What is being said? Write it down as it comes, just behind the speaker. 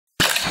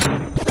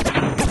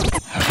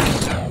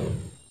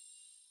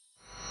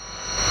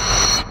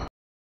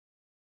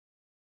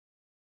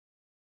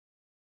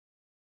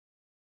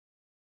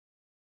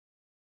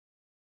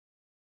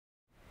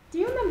Do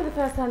you remember the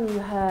first time you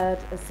heard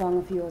a song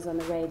of yours on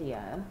the radio,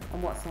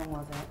 and what song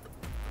was it?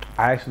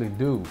 I actually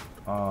do.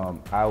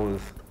 I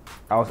was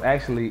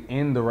actually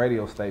in the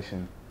radio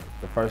station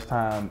the first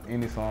time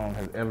any song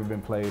has ever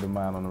been played of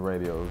mine on the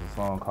radio. It was a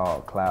song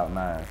called Cloud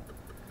 9,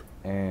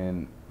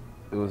 and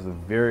it was the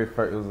very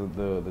first. It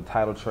was the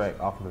title track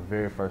off of the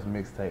very first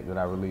mixtape that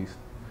I released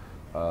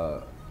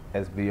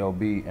as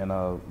B.o.B. And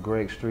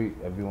Greg Street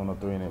at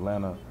V103 in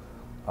Atlanta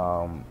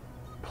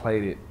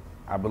played it,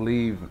 I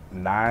believe,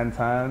 9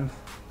 times.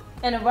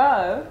 In a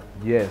row?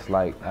 Yes,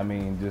 like, I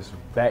mean, just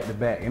back to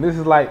back. And this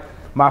is like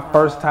my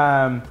first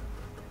time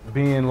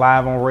being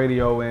live on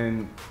radio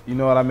and, you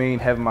know what I mean,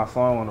 having my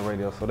song on the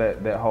radio. So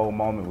that whole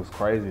moment was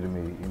crazy to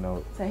me, you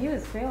know. So he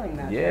was feeling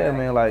that. Yeah, right?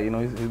 man, like, you know,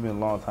 he's been a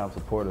long time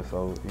supporter.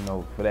 So, you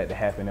know, for that to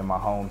happen in my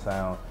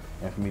hometown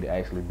and for me to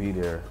actually be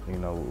there, you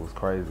know, it was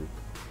crazy.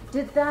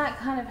 Did that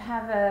kind of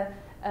have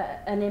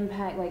an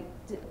impact? Like,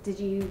 did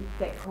you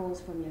get calls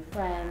from your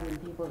friends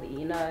and people that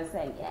you know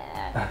saying,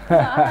 yeah, you know,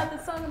 I heard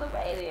the song on the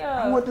radio.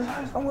 I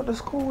went to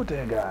school with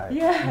that guy.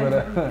 Yeah.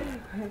 But,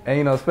 and,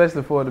 you know,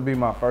 especially for it to be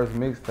my first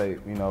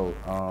mixtape, you know,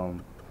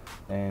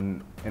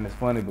 and it's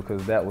funny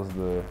because that was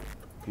the,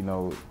 you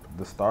know,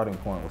 the starting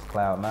point was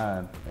Cloud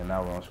 9, and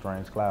now we're on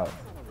Strange Clouds.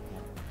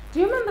 Do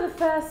you remember the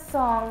first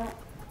song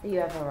that you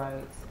ever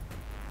wrote?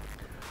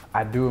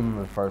 I do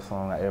remember the first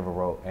song I ever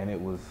wrote, and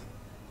it was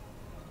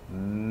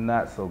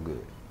not so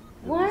good.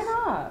 Why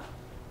not?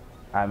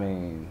 I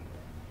mean,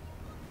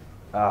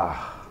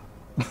 I'm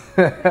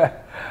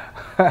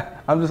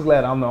just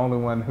glad I'm the only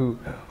one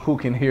who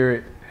can hear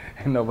it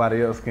and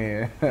nobody else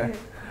can.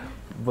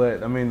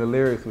 But I mean, the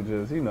lyrics were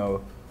just, you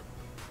know,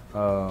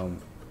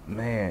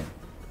 man,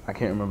 I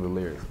can't remember the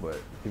lyrics, but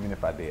even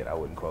if I did, I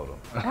wouldn't quote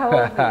them. How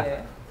old were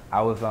you?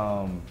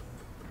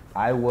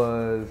 I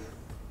was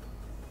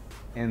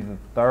in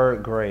the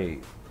 3rd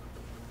grade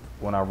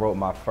when I wrote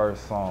my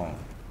first song.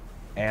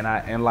 And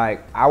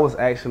I was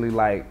actually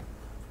like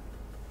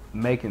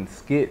making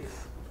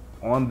skits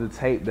on the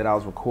tape that I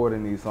was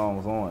recording these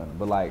songs on.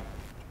 But like,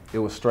 it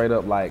was straight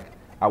up like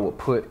I would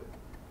put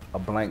a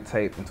blank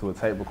tape into a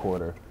tape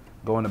recorder,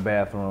 go in the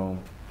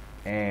bathroom,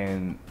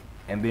 and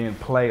then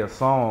play a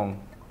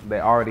song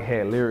that already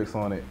had lyrics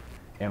on it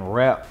and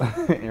rap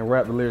and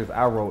rap the lyrics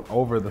I wrote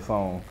over the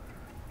song.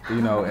 You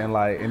know,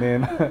 and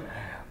then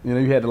you know,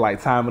 you had to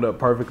like time it up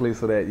perfectly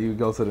so that you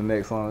go to the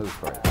next song. It was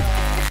crazy.